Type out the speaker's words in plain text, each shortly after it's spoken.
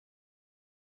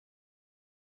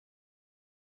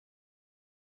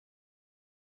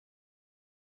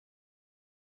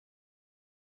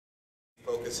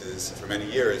focuses for many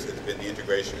years has been the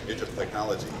integration of digital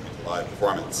technology into live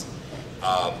performance.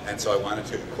 And so I wanted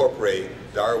to incorporate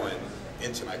Darwin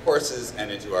into my courses and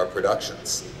into our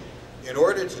productions. In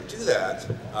order to do that,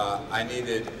 I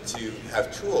needed to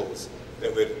have tools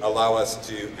that would allow us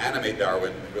to animate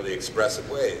Darwin in really expressive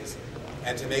ways,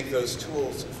 and to make those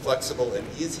tools flexible and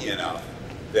easy enough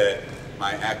that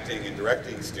my acting and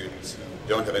directing students who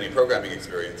don't have any programming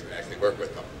experience can actually work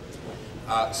with them.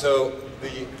 So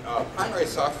the primary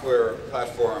software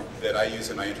platform that I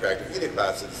use in my interactive media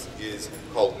classes is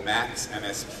called Max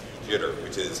MSP Jitter,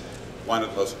 which is one of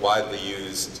the most widely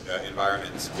used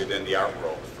environments within the art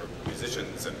world for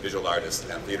musicians and visual artists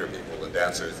and theater people and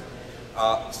dancers.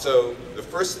 So the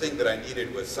first thing that I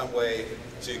needed was some way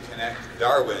to connect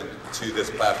Darwin to this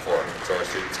platform so our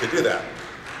students could do that.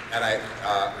 And I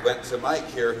went to Mike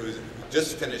here, who's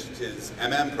just finished his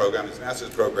MM program, his master's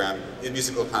program in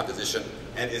musical composition,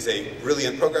 and is a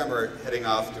brilliant programmer heading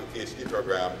off to a PhD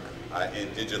program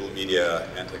in digital media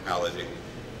and technology.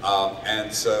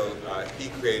 And so he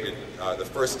created the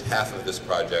first half of this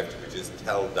project, which is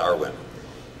TellDarwin.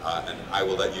 And I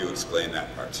will let you explain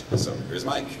that part. So here's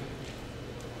Mike.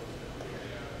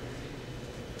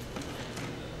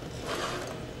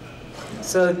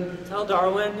 So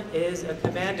TellDarwin is a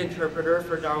command interpreter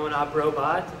for DARwIN-OP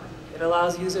robot. It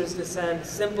allows users to send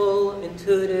simple,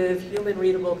 intuitive,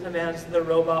 human-readable commands to the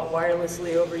robot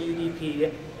wirelessly over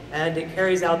UDP, and it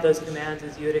carries out those commands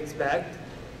as you would expect.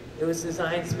 It was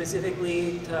designed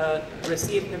specifically to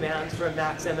receive commands from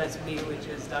Max MSP, which,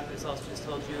 as Dr. Saltz just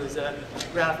told you, is a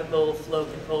graphical,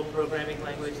 flow-controlled programming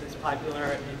language that's popular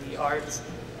in the arts.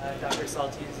 Dr.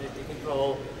 Saltz uses it to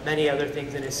control many other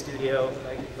things in his studio,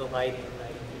 like the lighting, I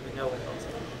don't even know what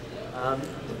else.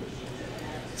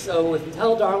 So with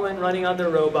TellDarwin running on the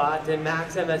robot and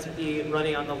Max MSP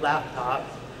running on the laptop,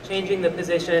 changing the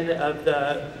position of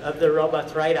the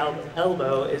robot's right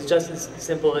elbow is just as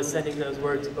simple as sending those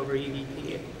words over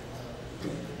UDP.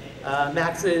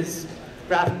 Max's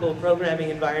graphical programming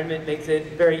environment makes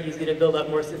it very easy to build up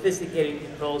more sophisticated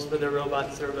controls for the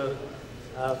robot servo.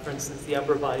 For instance, the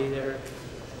upper body there,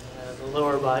 the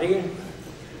lower body.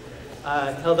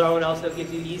 TellDarwin also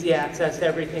gives you easy access to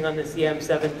everything on the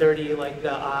CM730, like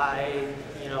the eye,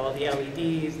 all the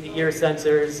LEDs, the ear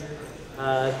sensors,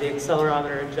 the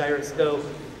accelerometer and gyroscope.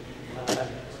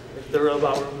 If the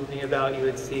robot were moving about, you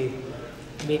would see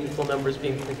meaningful numbers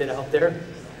being printed out there.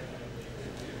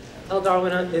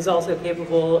 TellDarwin is also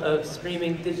capable of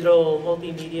streaming digital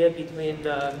multimedia between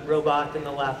the robot and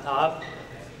the laptop.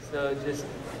 So just,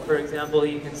 for example,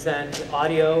 you can send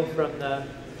audio from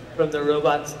the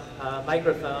robot's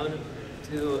microphone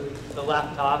to the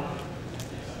laptop.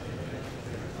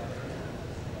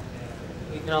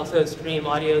 You can also stream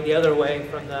audio the other way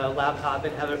from the laptop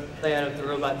and have it play out of the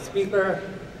robot's speaker.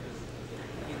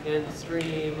 You can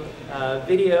stream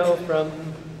video from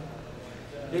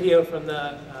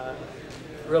the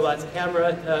robot's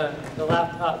camera to the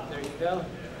laptop. There you go.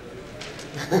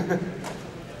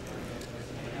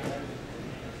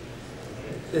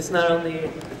 This not only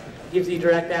gives you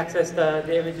direct access to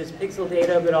the image's pixel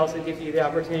data, but also gives you the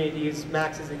opportunity to use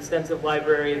Max's extensive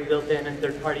library of built-in and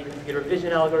third-party computer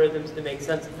vision algorithms to make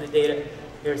sense of the data.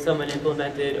 Here, someone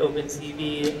implemented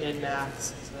OpenCV in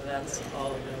Max, so that's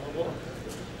all available.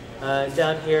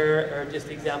 Down here are just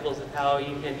examples of how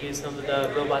you can use some of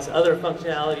the robot's other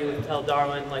functionality with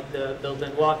TellDarwin, like the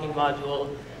built-in walking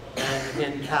module, and you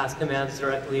can pass commands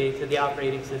directly to the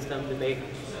operating system to make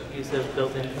use of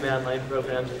built-in command line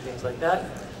programs and things like that.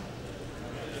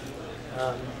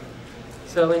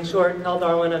 So in short,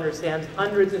 TellDarwin understands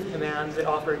hundreds of commands that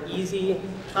offer easy,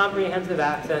 comprehensive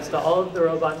access to all of the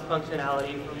robot's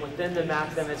functionality from within the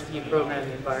Max MSP programming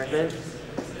environment.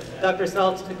 Dr.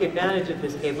 Saltz took advantage of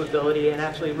this capability and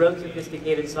actually wrote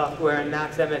sophisticated software in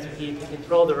Max MSP to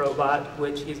control the robot,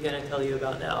 which he's going to tell you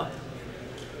about now.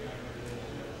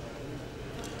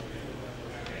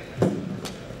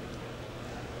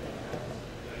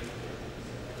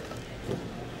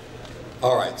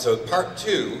 All right, so part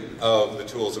two of the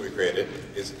tools that we created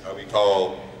is we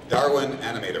call Darwin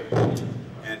Animator.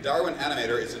 And Darwin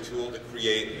Animator is a tool to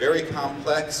create very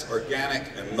complex,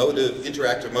 organic, emotive,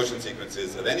 interactive motion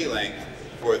sequences of any length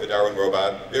for the Darwin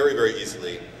robot very, very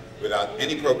easily without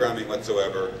any programming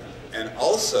whatsoever, and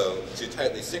also to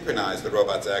tightly synchronize the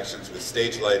robot's actions with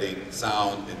stage lighting,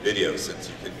 sound, and video, since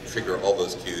you can trigger all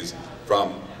those cues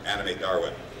from Animate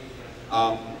Darwin.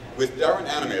 With Darwin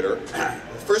Animator,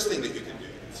 the first thing that you can do,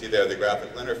 see there the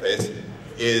graphical interface,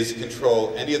 is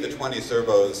control any of the 20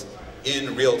 servos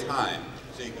in real time.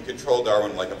 So you can control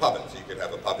Darwin like a puppet. So you could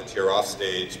have a puppeteer off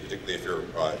stage, particularly if you're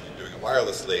doing it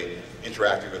wirelessly,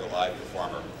 interacting with a live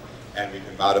performer. and we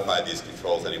can modify these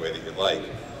controls any way that you like.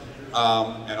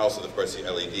 And also, of course, the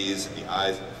LEDs and the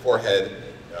eyes and the forehead,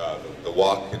 the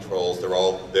walk controls, they're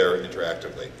all there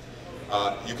interactively.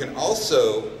 You can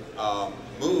also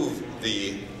move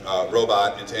the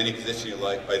robot into any position you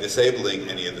like by disabling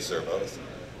any of the servos.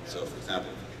 So, for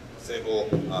example, disable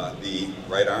the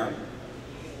right arm.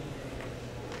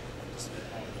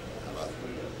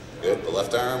 Good, the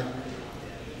left arm.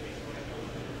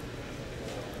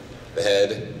 The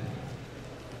head.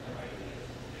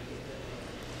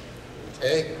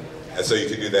 Okay, and so you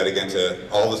can do that again to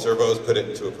all the servos, put it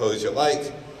into a pose you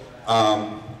like.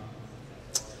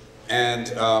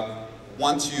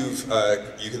 Once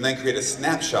you can then create a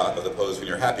snapshot of the pose when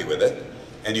you're happy with it,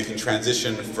 and you can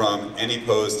transition from any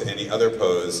pose to any other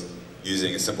pose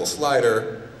using a simple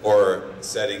slider or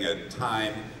setting a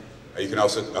time. You can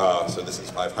also, so this is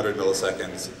 500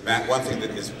 milliseconds. One thing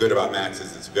that is good about Max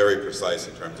is it's very precise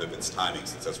in terms of its timing,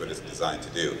 since that's what it's designed to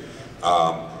do.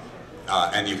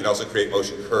 And you can also create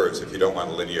motion curves if you don't want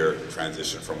a linear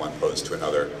transition from one pose to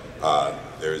another.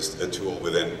 There's a tool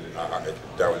within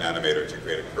Darwin Animator to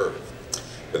create a curve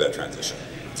for that transition.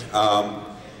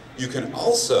 You can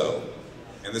also,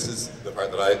 and this is the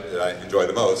part that I enjoy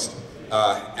the most,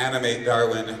 animate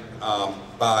Darwin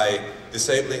by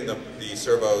disabling the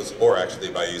servos, or actually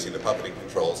by using the puppeting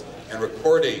controls, and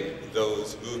recording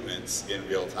those movements in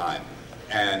real time.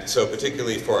 And so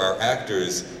particularly for our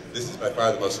actors, this is by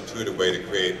far the most intuitive way to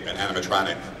create an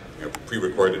animatronic,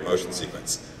 pre-recorded motion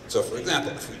sequence. So for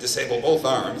example, if we disable both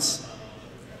arms,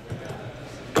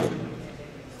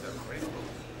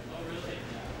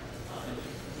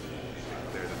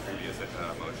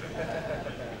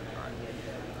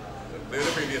 clear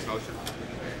the previous motion,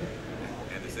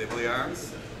 and disable the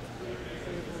arms.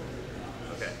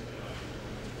 Okay.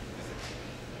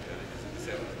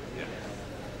 Disable. Yeah.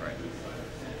 Right.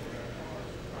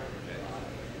 Okay.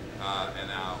 And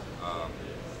now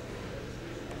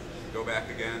go back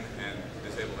again and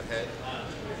disable the head.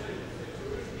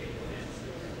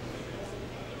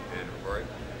 And record.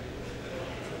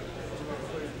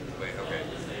 Wait. Okay.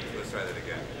 Let's try that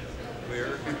again.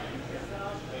 Clear.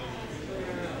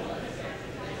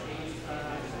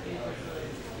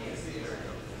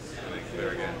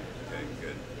 There again. Okay,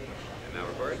 good. And now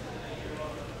record.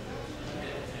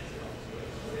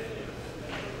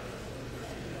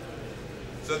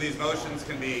 So these motions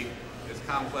can be as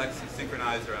complex as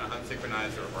synchronized or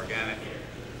unsynchronized or organic.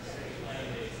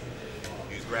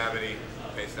 Use gravity.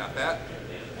 Okay, stop that.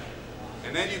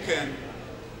 And then you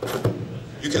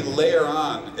can layer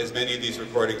on as many of these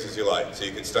recordings as you like. So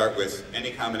you can start with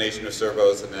any combination of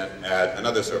servos and then add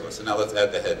another servo. So now let's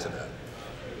add the head to that.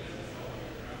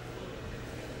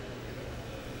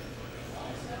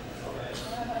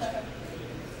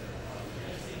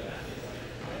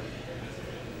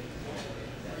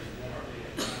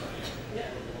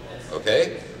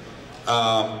 Okay,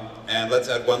 and let's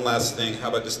add one last thing. How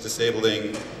about just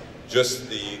disabling just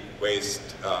the waist?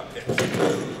 Okay.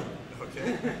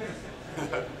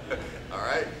 All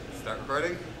right, start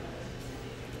recording.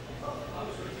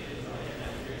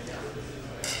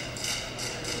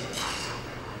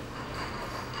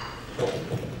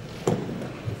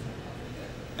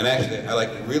 And actually, I like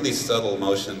really subtle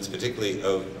motions, particularly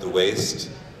of the waist.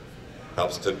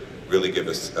 Helps to really give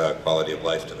us quality of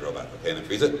life to the robot. Okay, and then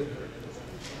freeze it.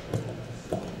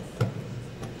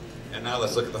 And now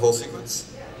let's look at the whole sequence.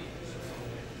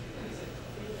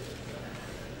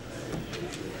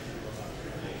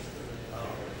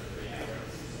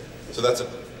 So that's a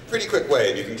pretty quick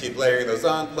way. You can keep layering those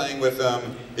on, playing with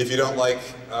them. If you don't like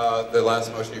the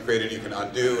last motion you created, you can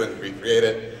undo and recreate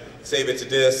it, save it to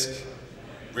disk,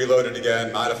 reload it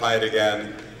again, modify it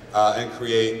again, and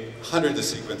create hundreds of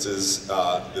sequences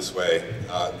this way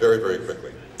very, very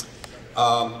quickly.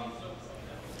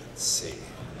 Let's see.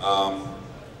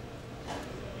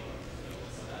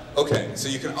 Okay, so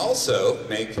you can also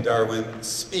make Darwin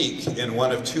speak in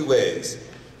one of two ways.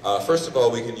 First of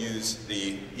all, we can use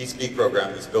the eSpeak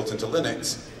program that's built into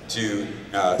Linux to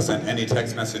send any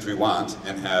text message we want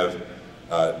and have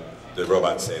the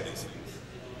robot say these things.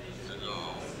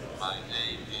 Hello, my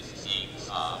name is Steve.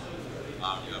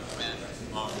 I'm your friend,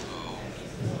 Marco.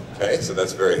 Okay, so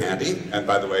that's very handy. And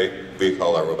by the way, we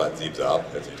call our robot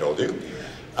Zeebzob, as I told you.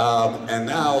 And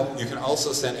now you can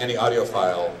also send any audio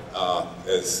file,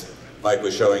 as Mike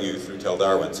was showing you through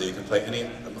TellDarwin. So you can play any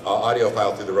audio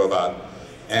file through the robot,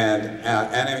 and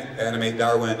Animate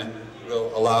Darwin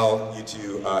will allow you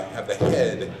to have the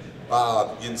head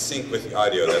bob in sync with the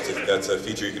audio. That's a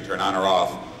feature you can turn on or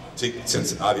off.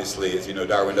 Since obviously, as you know,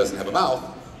 Darwin doesn't have a mouth,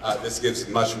 this gives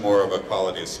much more of a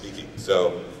quality of speaking.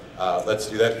 So Let's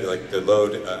do that. We'd like to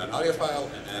load an audio file,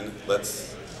 and then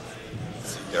let's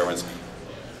see Darwin's.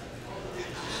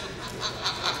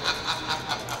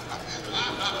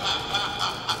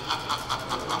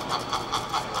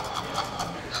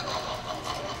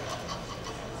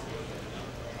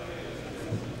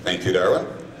 Thank you, Darwin.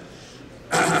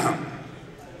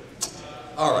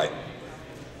 All right.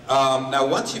 Now,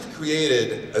 once you've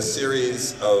created a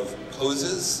series of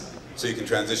poses, so you can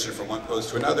transition from one pose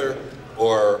to another,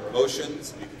 or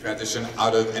motions, you can transition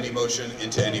out of any motion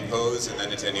into any pose, and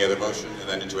then into any other motion, and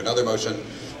then into another motion,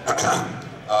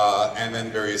 and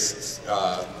then various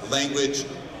language.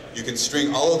 You can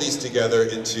string all of these together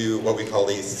into what we call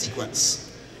a sequence.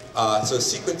 So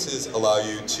sequences allow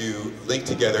you to link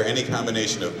together any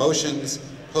combination of motions,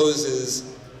 poses.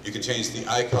 You can change the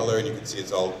eye color, and you can see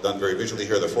it's all done very visually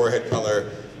here, the forehead color.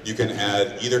 You can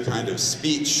add either kind of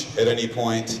speech at any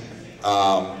point.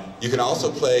 You can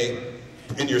also play,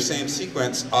 in your same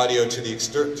sequence, audio to the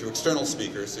external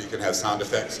speakers, so you can have sound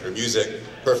effects or music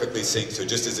perfectly synced. So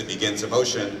just as it begins a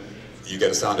motion, you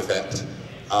get a sound effect.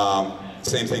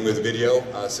 Same thing with video.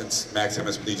 Since Max and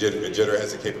Jitter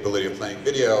has the capability of playing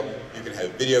video, you can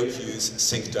have video cues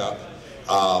synced up.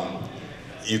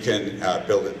 You can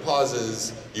build in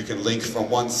pauses. You can link from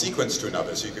one sequence to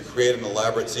another. So you can create an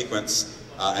elaborate sequence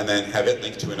and then have it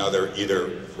linked to another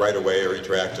either right away or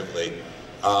interactively.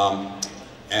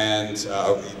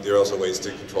 There are also ways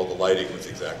to control the lighting with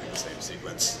exactly the same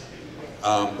sequence.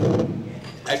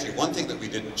 Actually, one thing that we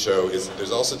didn't show is that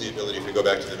there's also the ability, if we go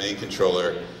back to the main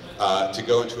controller, to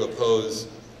go into a pose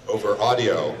over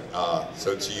audio.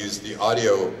 So to use the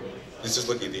audio, this is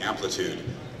looking at the amplitude,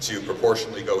 to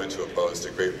proportionally go into a pose to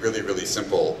create really, really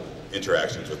simple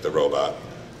interactions with the robot.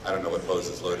 I don't know what pose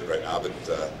is loaded right now, but...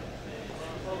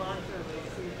 Hold on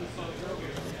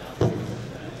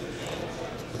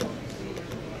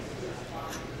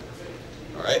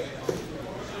all right.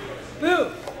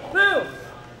 Move! Move!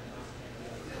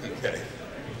 Okay.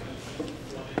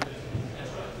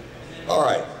 All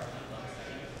right.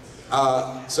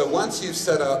 So once you've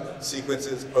set up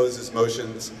sequences, poses,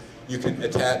 motions, you can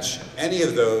attach any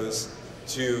of those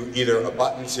to either a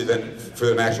button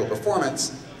for an actual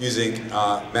performance using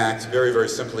Max. Very, very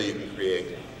simply, you can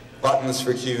create buttons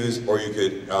for cues, or you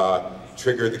could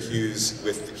trigger the cues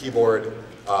with the keyboard.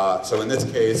 So in this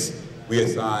case, we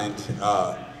assigned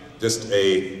just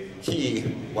a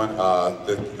key,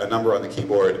 a number on the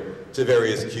keyboard to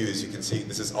various cues. You can see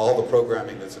this is all the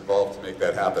programming that's involved to make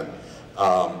that happen.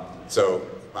 So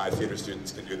my theater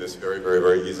students can do this very, very,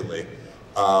 very easily.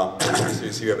 So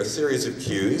you see we have a series of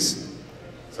cues.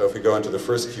 So if we go into the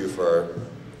first cue for our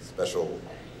special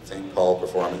St. Paul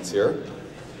performance here.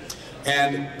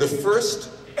 And the first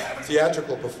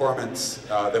theatrical performance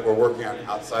that we're working on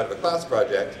outside of a class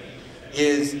project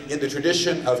is in the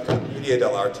tradition of commedia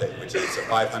dell'arte, which is a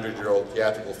 500-year-old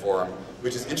theatrical form,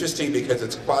 which is interesting because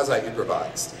it's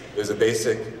quasi-improvised. There's a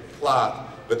basic plot,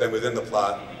 but then within the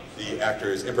plot, the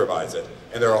actors improvise it.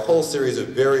 And there are a whole series of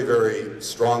very, very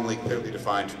strongly, clearly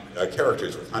defined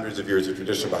characters with hundreds of years of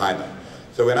tradition behind them.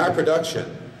 So in our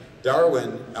production,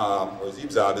 Darwin, or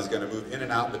Zebzob, is going to move in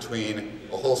and out between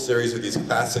a whole series of these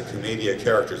classic commedia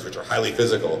characters, which are highly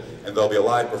physical, and there'll be a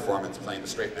live performance playing the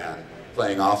straight man,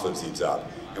 playing off of Zebzob.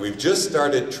 And we've just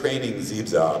started training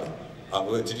Zebzob.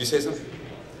 Did you say something?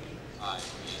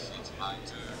 It's my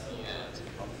turn, and...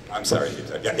 I'm sorry,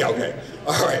 Zebzob. Yeah, okay.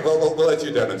 All right, well, we'll let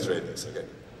you demonstrate this, okay?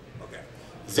 Okay.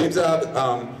 Zebzob,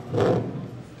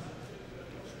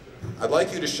 I'd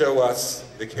like you to show us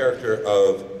the character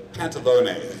of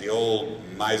Pantalone, the old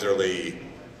miserly,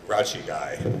 grouchy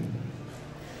guy.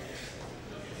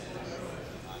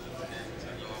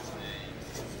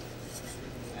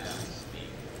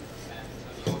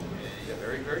 Yeah,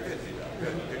 very, very good,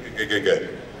 Zebzob.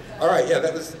 Good. All right, yeah,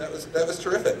 that was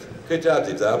terrific. Good job,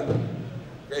 Zebzob.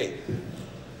 Great.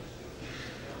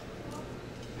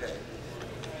 Okay.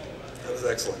 That was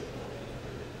excellent.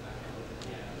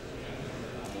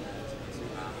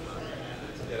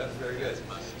 Yeah, that's very good.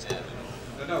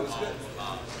 No, it was good.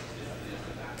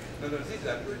 No,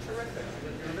 Zebzob, you were terrific.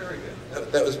 You were very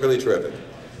good. That was really terrific.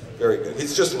 Very good.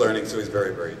 He's just learning, so he's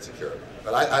very, very insecure.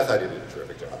 But I thought he did a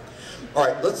terrific job. All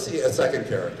right, let's see a second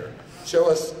character. Show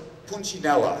us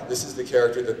Punchinella. This is the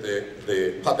character that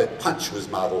the puppet Punch was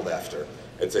modeled after.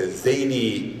 It's a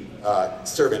zany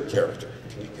servant character.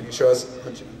 Can you show us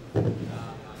Punchinella?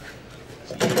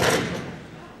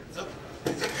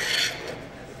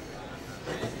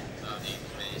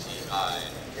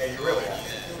 Yeah, you really have.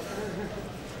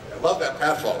 I love that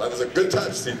patfall. That was a good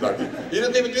touch, Steve Lucky. You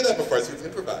didn't even do that before, so it's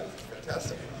improvised.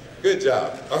 Fantastic. Good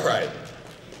job. All right.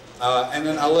 And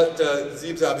then I'll let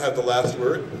Zebzab have the last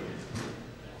word.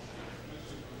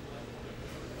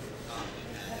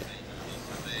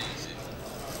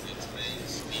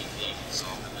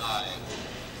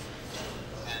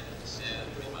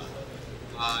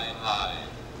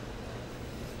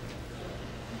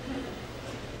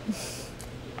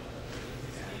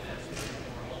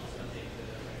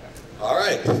 All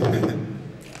right.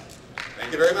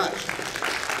 Thank you very much.